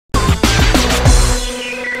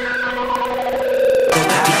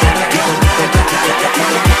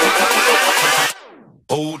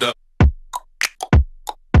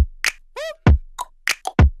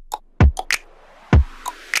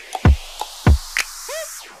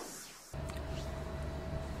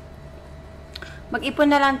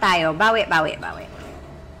Mag-ipon na lang tayo. Bawi.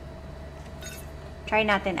 Try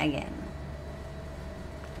natin again.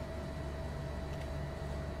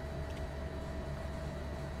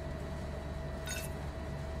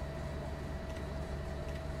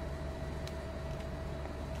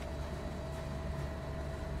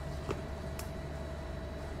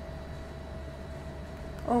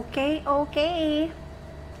 Okay.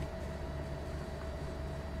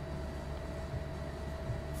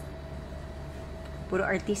 Puro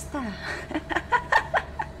artista.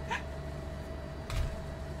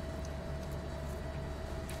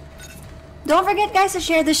 Don't forget guys to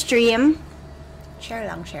share the stream. Share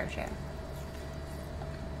lang, share.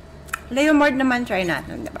 Leomord naman try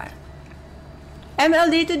natin, diba?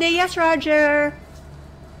 MLD today, yes Roger.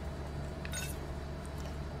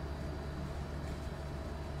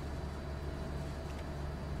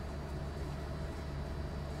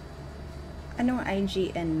 Anong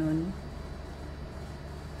IGN nun?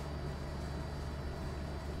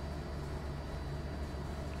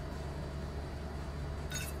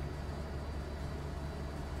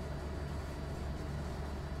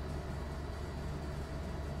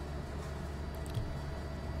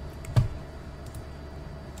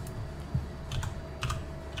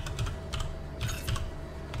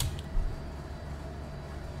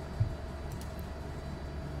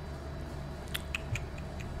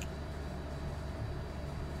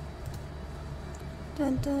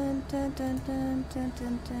 Dun.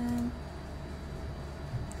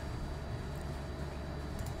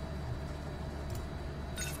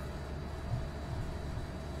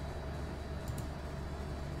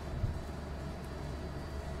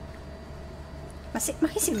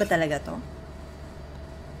 Makisig ba talaga to?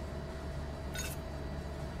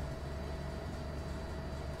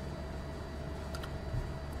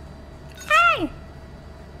 Ay!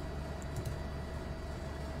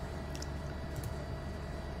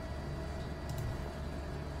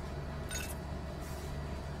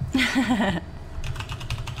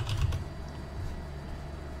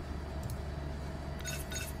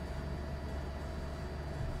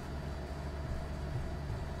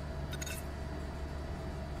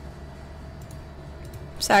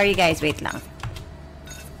 Sorry guys, wait lang.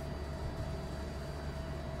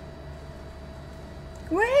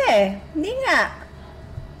 Weh, hindi nga.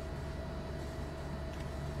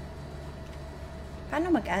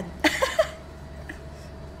 Paano mag-add?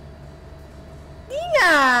 Hindi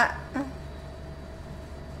nga.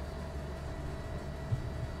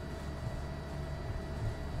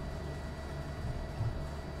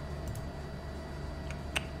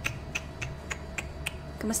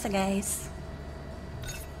 Kamusta guys?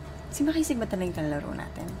 Si makisig ba talaga yung laro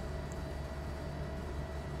natin?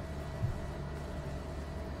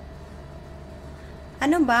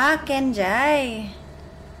 Ano ba, Kenjay?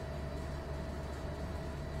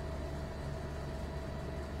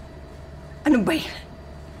 Ano ba yan?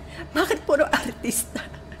 Bakit puro artista?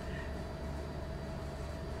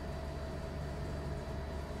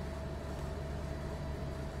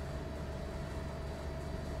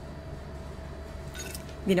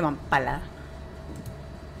 Hindi naman pala.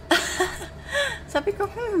 Sabi ko,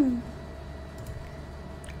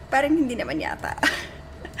 parang hindi naman yata.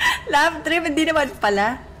 Love trip, hindi naman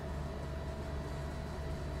pala.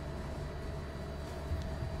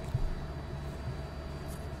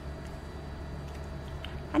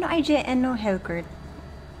 Ano IGN, no, Hellcourt?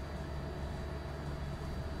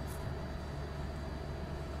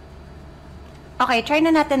 Okay, try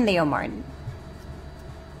na natin Leomord.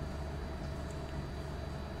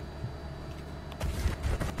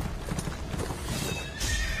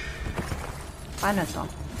 Paano to?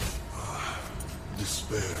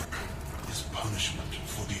 Despair is punishment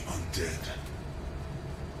for the undead.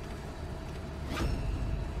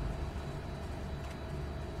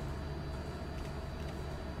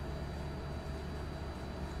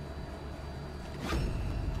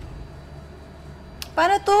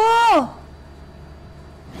 Paano to?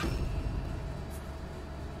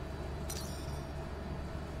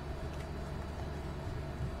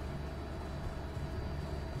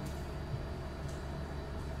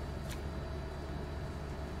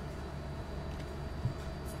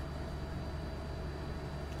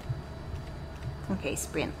 Okay,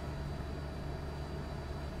 sprint.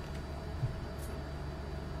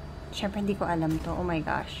 Siyempre, hindi ko alam to. Oh my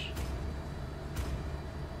gosh.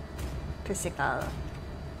 Physical.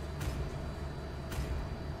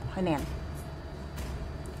 Okay na yan.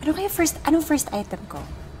 Ano kaya anong first item ko?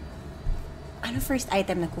 Ano first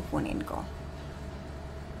item na kukunin ko?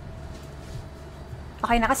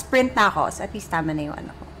 Okay, naka-sprint na ako. So, at least tama na yung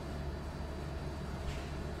ano ko.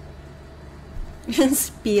 Yung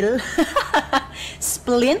spill.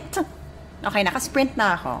 Splint? Okay, naka-sprint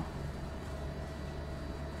na ako.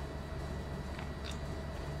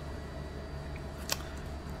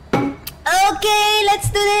 Okay, let's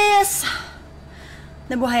do this!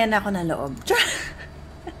 Nabuhayan na ako ng loob.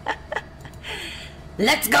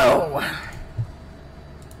 Let's go!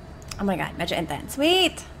 Oh my god, medyo intense.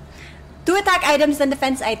 Wait! 2 attack items and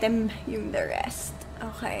defense item yung the rest.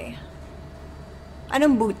 Okay.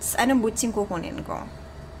 Anong boots? Anong boots yung kukunin ko?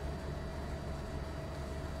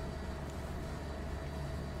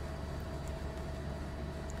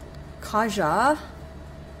 Kaja?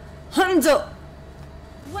 Hanzo!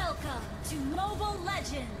 Welcome to Mobile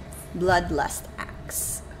Legends! Bloodlust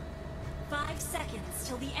Axe. 5 seconds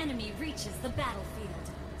till the enemy reaches the battlefield.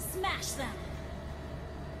 Smash them!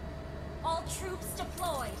 All troops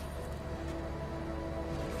deployed!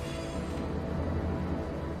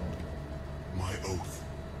 My oath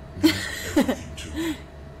means everything to me.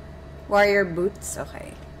 Warrior boots?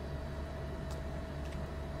 Okay.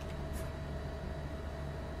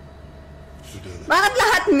 Fidelity, Bakit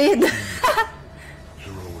lahat mid?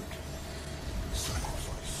 heroic,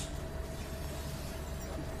 sacrifice.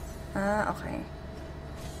 Okay.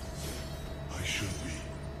 I should be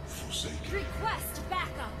forsaken. Request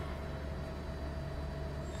backup!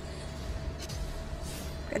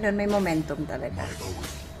 Ganun, may momentum talaga. My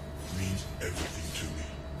oath means everything to me.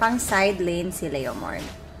 Pang side lane si Leomord.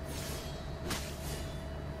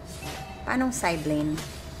 Paanong side lane?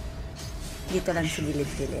 Dito lang sa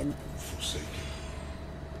gilid-gilid. Forsaken.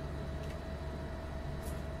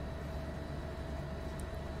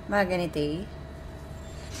 Mga ganito eh.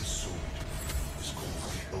 This sword is called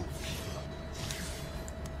the Oath Keeper.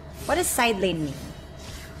 What does side lane mean?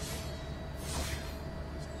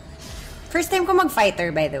 First time ko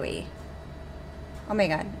mag-fighter, by the way. Oh my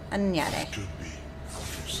god, ano nangyari? Should be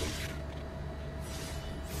forsaken.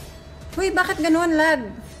 Uy, bakit ganun lag?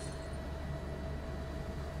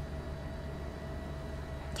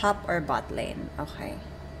 Top or bot lane? Okay.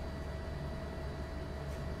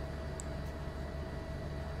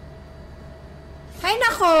 Hay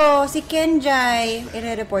nako! Si Kenjai!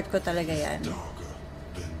 I-report ko talaga yan. Darker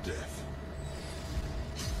than death.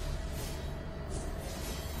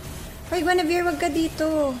 Hoy, Guinevere, wag ka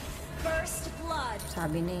dito! First blood!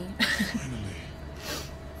 Sabi na eh. Finally,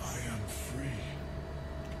 I am free.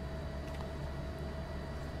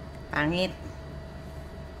 Pangit.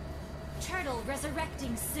 Turtle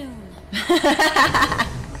resurrecting soon.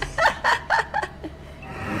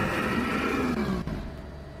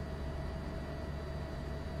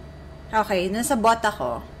 Okay, nasa bot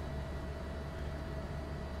ako.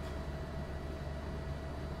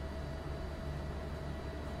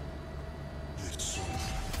 This sword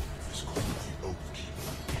is called the Oath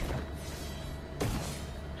Keeper.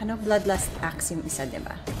 Ano, Bloodlust Axe yung isa,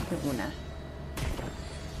 diba? Yung una.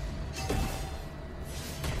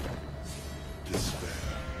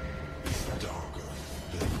 Despair is darker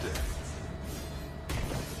than death.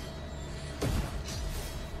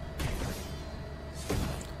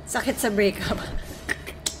 Sakit sa breakup.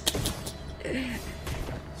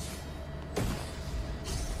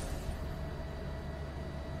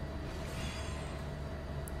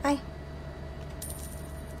 Ay.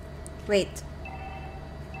 Wait.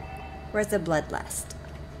 Where's the bloodlust?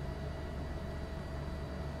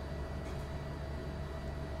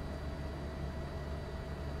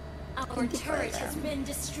 Our turret has been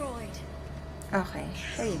destroyed. Okay,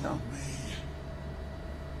 there you go.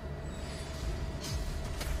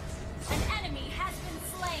 An enemy has been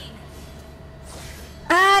slain.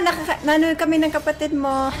 Ah, nanonood kami ng kapatid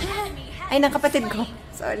mo. An enemy has Ay, ng been kapatid ko.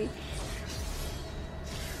 slain. Sorry.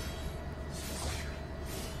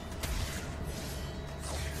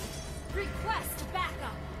 Request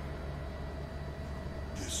backup.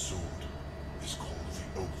 This sword is called the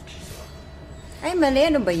Oath Keeper. Ay, mali.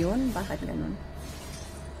 Ano ba yun? Bakit ganun?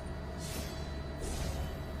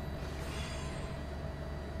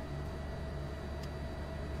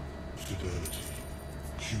 Fidelity,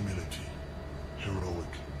 humility,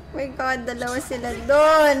 heroic. Oh my God, dalawa sila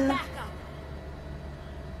doon. Backup.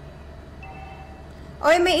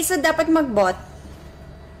 Oy, may isa dapat mag-bot.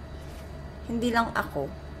 Hindi lang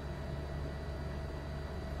ako.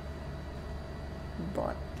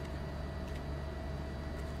 Bot.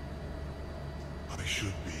 I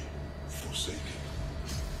should be forsaken.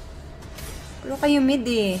 Pero kayo mid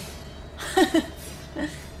eh.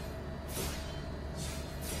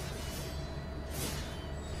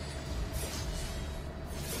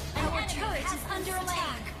 Our turret is under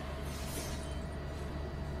attack.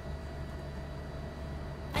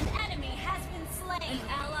 An enemy has been slain. An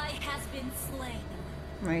ally has been slain.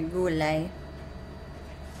 May gulay.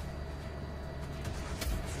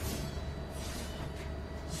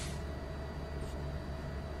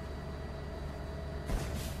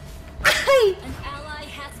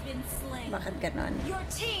 Bakit ganon? Your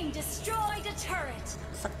team destroyed a turret.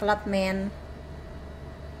 Saklap, man.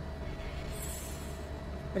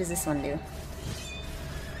 What does this one do?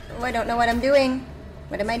 Oh, I don't know what I'm doing.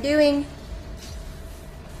 What am I doing?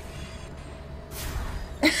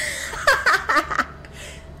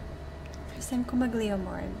 First time ko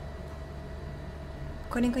mag-Leomord.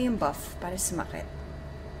 Kunin ko yung buff para sumakit.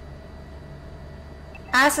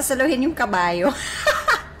 Ah, sasaluhin yung kabayo.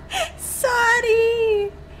 Sorry!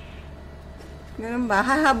 Ganun ba?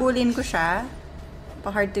 Hahabulin ko siya.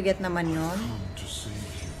 Pa-hard to get naman yun. Come to save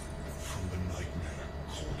you from the nightmare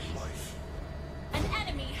called life. An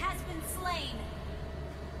enemy has been slain.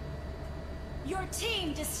 Your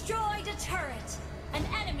team destroyed a turret. An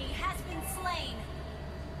enemy has been slain.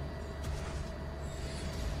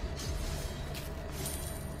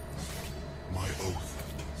 My oath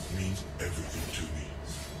means everything to me.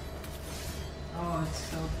 Oh, it's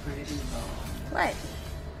so pretty though. What?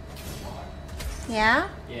 Yeah?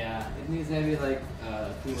 Yeah, it needs maybe like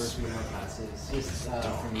 2 or 3 more passes just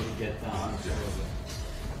for me to get down to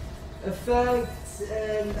effects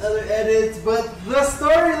and other edits, but the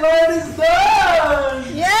storyline is done!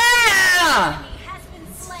 Yeah! Enemy has been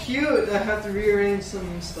It's slain. cute! I have to rearrange some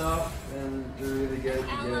stuff and to really get it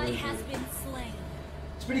Ally together. has been slain.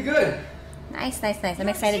 It's pretty good! Nice, nice, nice. I'm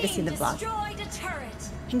excited to see the vlog. Destroyed a turret.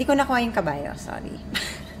 Hindi ko nakuha yung kabayo. Sorry.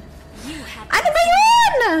 You have Ano ba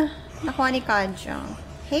yun? Nakuha ni Kajong.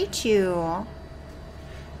 Hate you.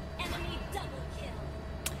 enemy double kill.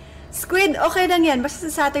 Squid, okay lang yan. Basta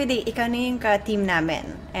sa Saturday, ikaw na yung ka-team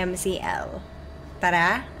namin. MCL.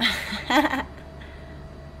 Tara?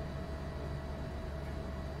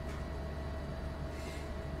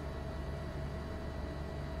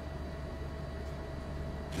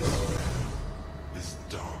 Is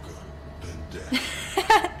darker than death.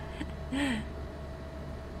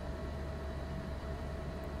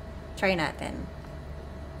 Try natin.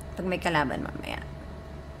 Pag may kalaban mamaya.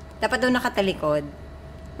 Dapat doon nakatalikod.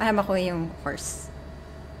 Para makuha yung horse.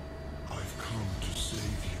 I've come to save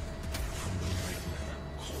you from the nightmare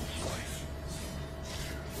called life.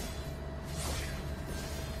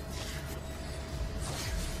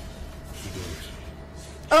 Fidelity.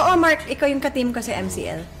 Oo, Mark. Ikaw yung ka-team ko sa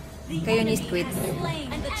MCL. Kayo ni Squid. Slain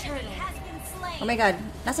the turret has been slain. Oh my God.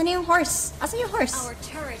 Nasaan na yung horse? Asan yung horse? Our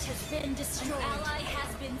turret has been destroyed. An ally has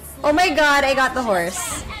been slain. Oh my God, I got the horse.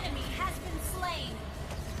 An enemy has been slain.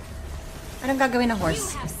 Anong gagawin ng You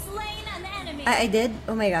horse? have slain an enemy. I did?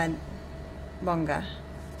 Oh my God. Bongga.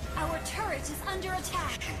 Our turret is under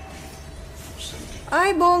attack. Forsaken.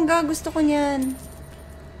 Ay, bongga. Gusto ko niyan.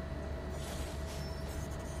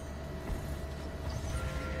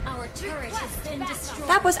 Our turret has been destroyed.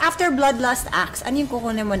 Tapos, after Bloodlust Axe, ano yung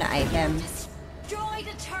kukunin mo na item? Destroyed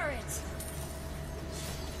a turret.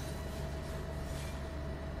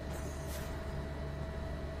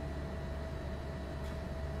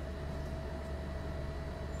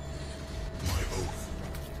 My oath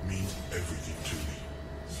means everything to me.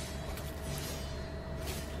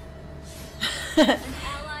 An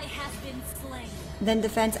ally has been slain. Then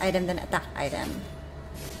defense item, then attack item.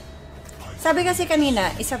 Sabi kasi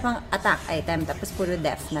kanina, isa pang attack item, tapos puro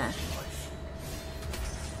def na.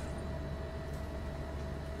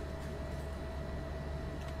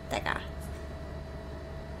 Teka.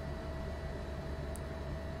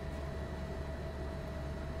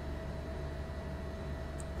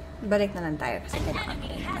 Balik na lang tayo kasi An kailangan ko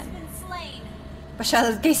enemy yun has man. been slain. Pasyal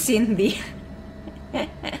kay Cindy.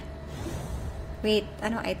 Wait,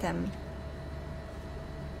 ano item?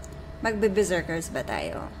 Magbe-berserkers ba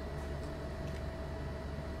tayo?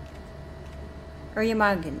 Or yung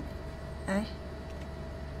mga ay?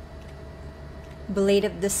 Blade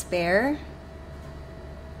of Despair?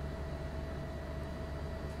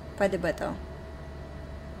 Pwede ba to?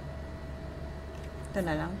 Ito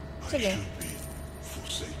na lang. I Sige. should be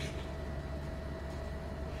forsaken.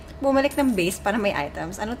 Bumalik ng base para may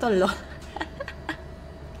items. Ano to, lo?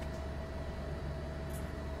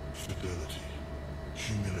 Fidelity.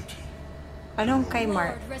 Humility. Anong kay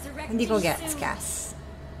Mark? Lord, resurrect Hindi ko you gets, soon. Cass.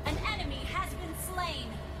 An enemy has been slain.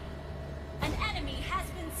 An enemy has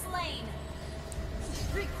been slain.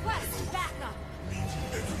 Request backup. Means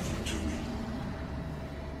everything to me.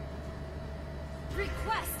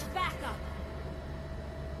 Request backup.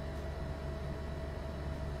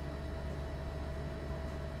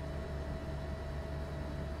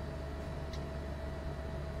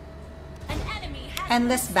 An enemy has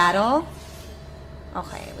Endless battle?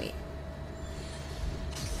 Okay, wait.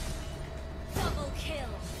 double kill.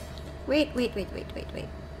 Wait.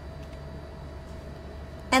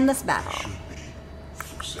 Endless battle. Should be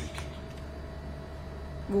forsaken.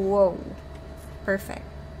 Whoa. Perfect.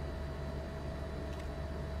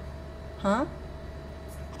 Huh?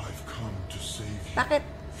 I've come to save you Bakit?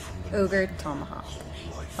 from the Ogre nightmare Tomahawk.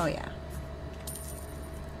 called life. Oh yeah.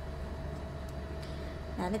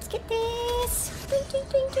 Now let's get this. Ding, ding,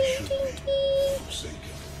 ding, I ding, should ding, be ding.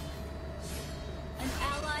 forsaken. An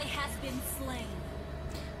ally has been slain.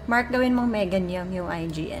 Mark, gawin mong Megan yung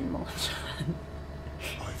IGN mo.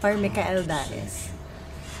 I've Or come Mikael to Dares. save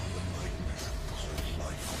you from the nightmare called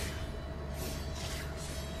life.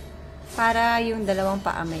 Para yung dalawang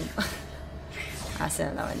paa may...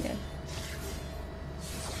 Asa na naman yun.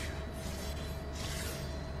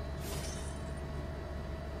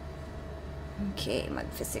 Okay,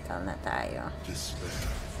 mag-physical na tayo. Despair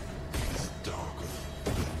is darker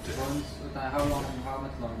than death. How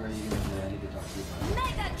much longer are you gonna play? I need to talk to you about it.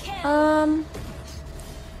 Mega kill.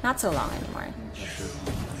 Not so long anymore.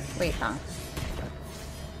 Wait lang.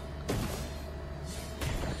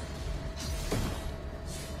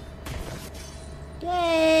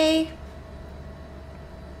 Yay!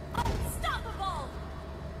 Unstoppable.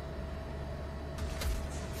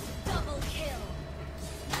 Double kill.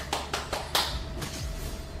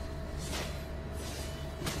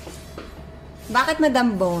 Bakit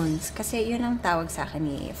Madam Bones? Kasi yun ang tawag sa akin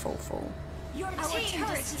ni Fofo. Your team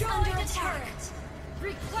destroyed a turret.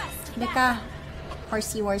 Request Leka,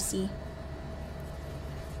 horsey.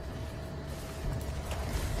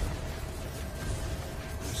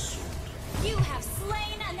 You have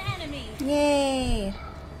slain an enemy. Yay!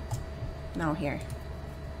 No, here.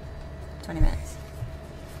 20 minutes.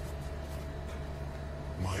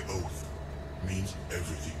 My oath means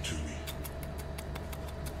everything to me.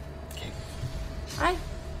 Ay!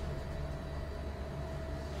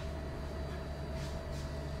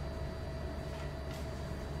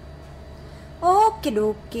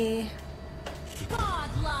 Okidoki.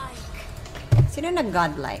 Godlike. Sino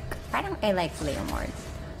nag-godlike? Parang I like Leomord.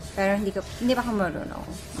 Pero hindi pa ako marunong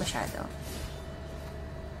masyado.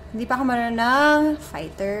 Hindi pa ako marunong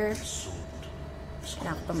fighter. Sword is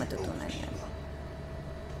Kailangan ko pa matutunan yan.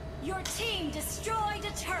 Your team destroyed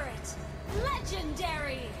a turret.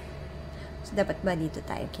 Legendary. So, dapat ba dito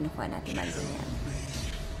tayo kinukuha natin natin yan?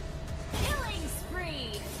 Killing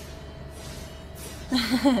spree.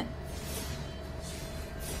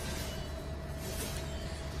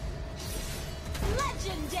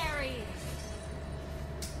 Legendary.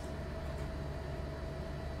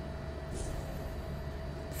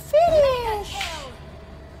 Finish! Kill.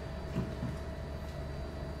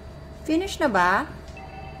 Finish na ba?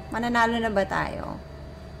 Mananalo na ba tayo?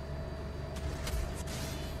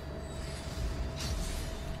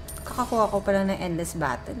 Kakakuha ko pala ng endless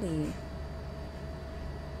battle eh.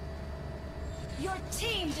 Your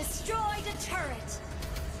team destroyed a turret.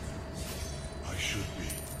 I should be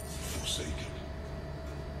forsaken.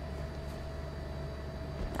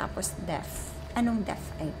 Tapos death. Anong death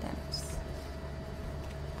items?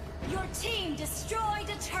 Your team destroyed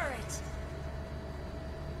a turret.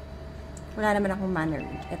 Wala naman akong mana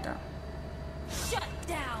read. Ito. Shut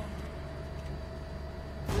down.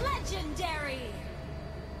 Legendary.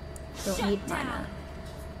 Don't Shut need mana. down.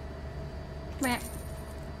 Meh.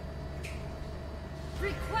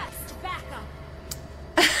 Request backup.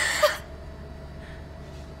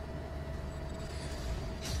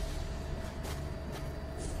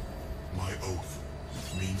 My oath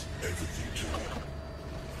means everything to me.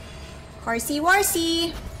 Horsey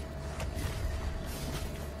Warsey!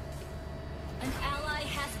 An ally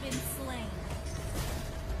has been slain.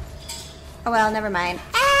 Oh well, never mind.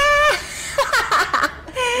 Ah!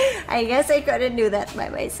 I guess I couldn't do that by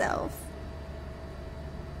myself.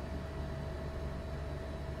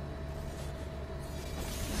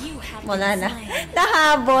 You have Wala been na. slain.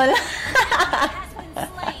 Nahabol! Has been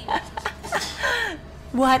slain.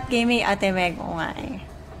 Buhat gaming Ate Meg ko nga eh.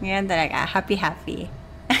 Ngayon talaga. Happy.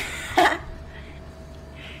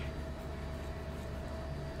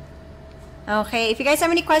 Okay, if you guys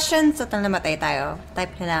have any questions, so namatay tayo.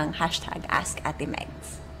 Type na lang hashtag Ask Ate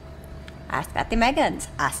Megs. Ask Ate Megans.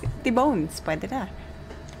 Ask Ate Bones. Pwede na.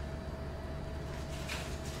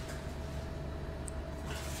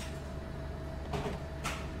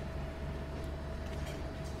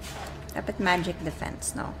 Dapat magic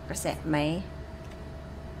defense, no? Kasi may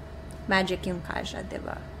magic yung Kaja,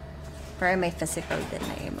 diba? Pero may physical din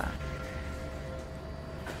na iba.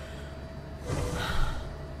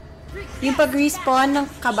 Yung pag-respawn ng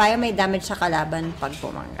kabayo may damage sa kalaban pag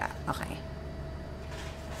bumangga. Okay.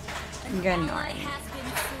 Ganon. Ally has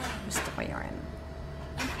been slain. Gusto ko yun.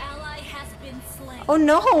 An ally has been slain. Oh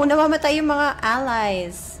no! Namamatay yung mga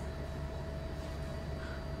allies.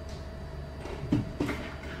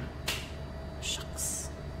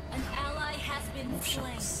 Shucks. An ally has been Oh,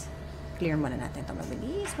 slain. shucks. clear muna natin ito.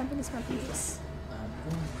 Mabilis, mabilis, mabilis.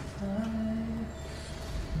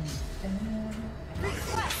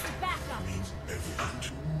 Request backup.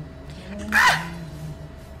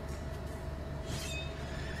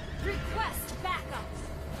 Request backup.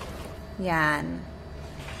 Yan.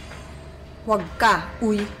 Huwag ka.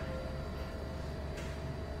 Uy.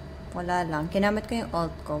 Wala lang. Kinamit ko yung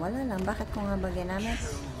ult ko. Wala lang. Bakit ko nga ba ginamit?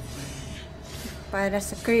 Para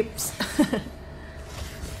sa creeps.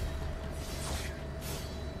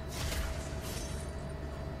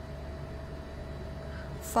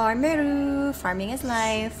 Farmeru. Farming is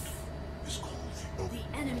life.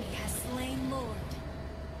 The enemy has slain Lord.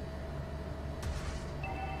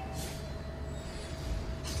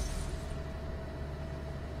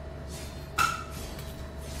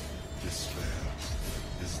 Despair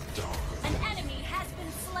is darker. An enemy has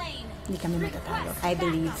been slain. Hindi kami matatalo. I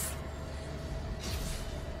believe.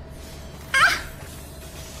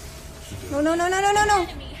 No, no, no, no, no, no, no!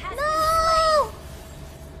 Enemy has No! been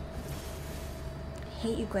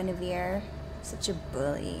Hate you, Guinevere. Such a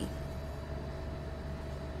bully.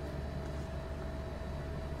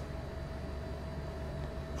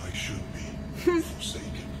 I should be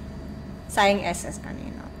forsaken. Sayang SS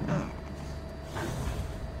kanino.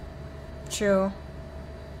 True.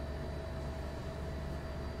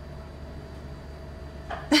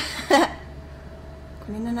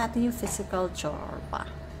 Kunin na natin yung physical chore pa.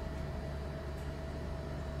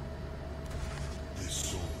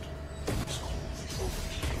 This sword is called the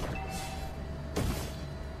Overkill.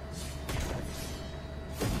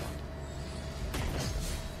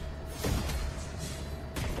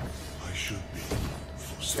 I should be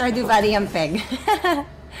forsaken. Stardew Valley ang peg.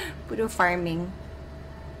 Puro farming.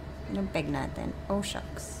 Anong peg natin? Oh,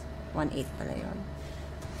 shucks. 1.8 pala yun.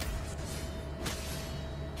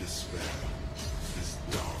 Despair is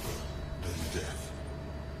darker than death.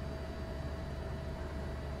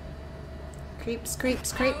 Creeps, creeps,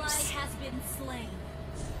 Ally creeps. has been slain.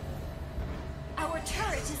 Our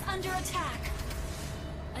turret is under attack.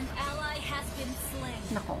 An ally has been slain.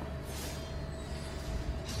 Nako.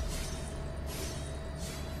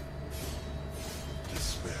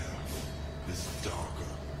 Despair is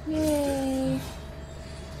darker. Yay!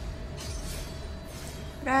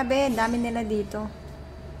 Grabe, ang dami nila dito.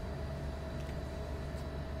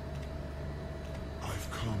 I've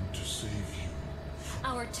come to save you.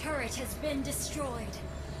 Our turret has been destroyed.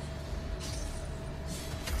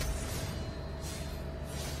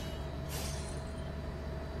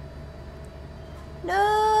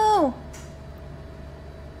 No!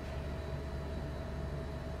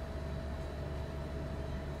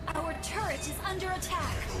 Our turret is under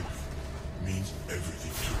attack. Oath means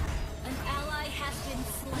everything to me. An ally has been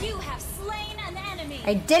slain. You have slain an enemy.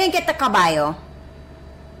 I didn't get the kabayo.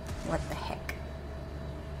 What the heck?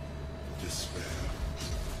 Despair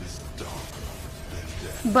is darker than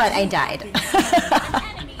death. But I died. An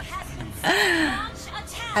enemy has been slain. Launch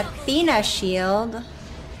attack. Athena shield.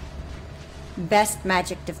 Best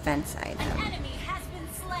magic defense An item. enemy has been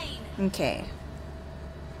slain. Okay.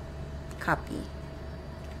 Copy.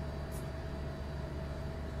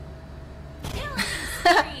 Killing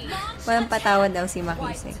spree. Launch Walang attack. patawad daw si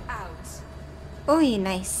Makisig. Wiped out. Uy,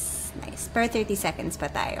 nice. Nice. Per 30 seconds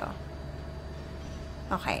pa tayo.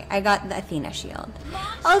 Okay, I got the Athena shield.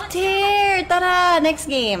 Launch Altair! Tara! Next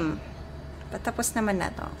game. Patapos naman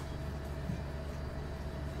na to.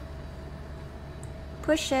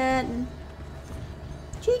 Push it.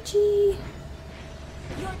 GG!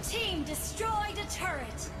 Your team destroyed a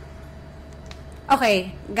turret.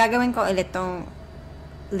 Okay, gagawin ko ulit tong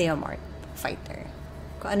Leomord fighter.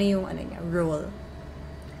 Kung ano yung ano niya, role.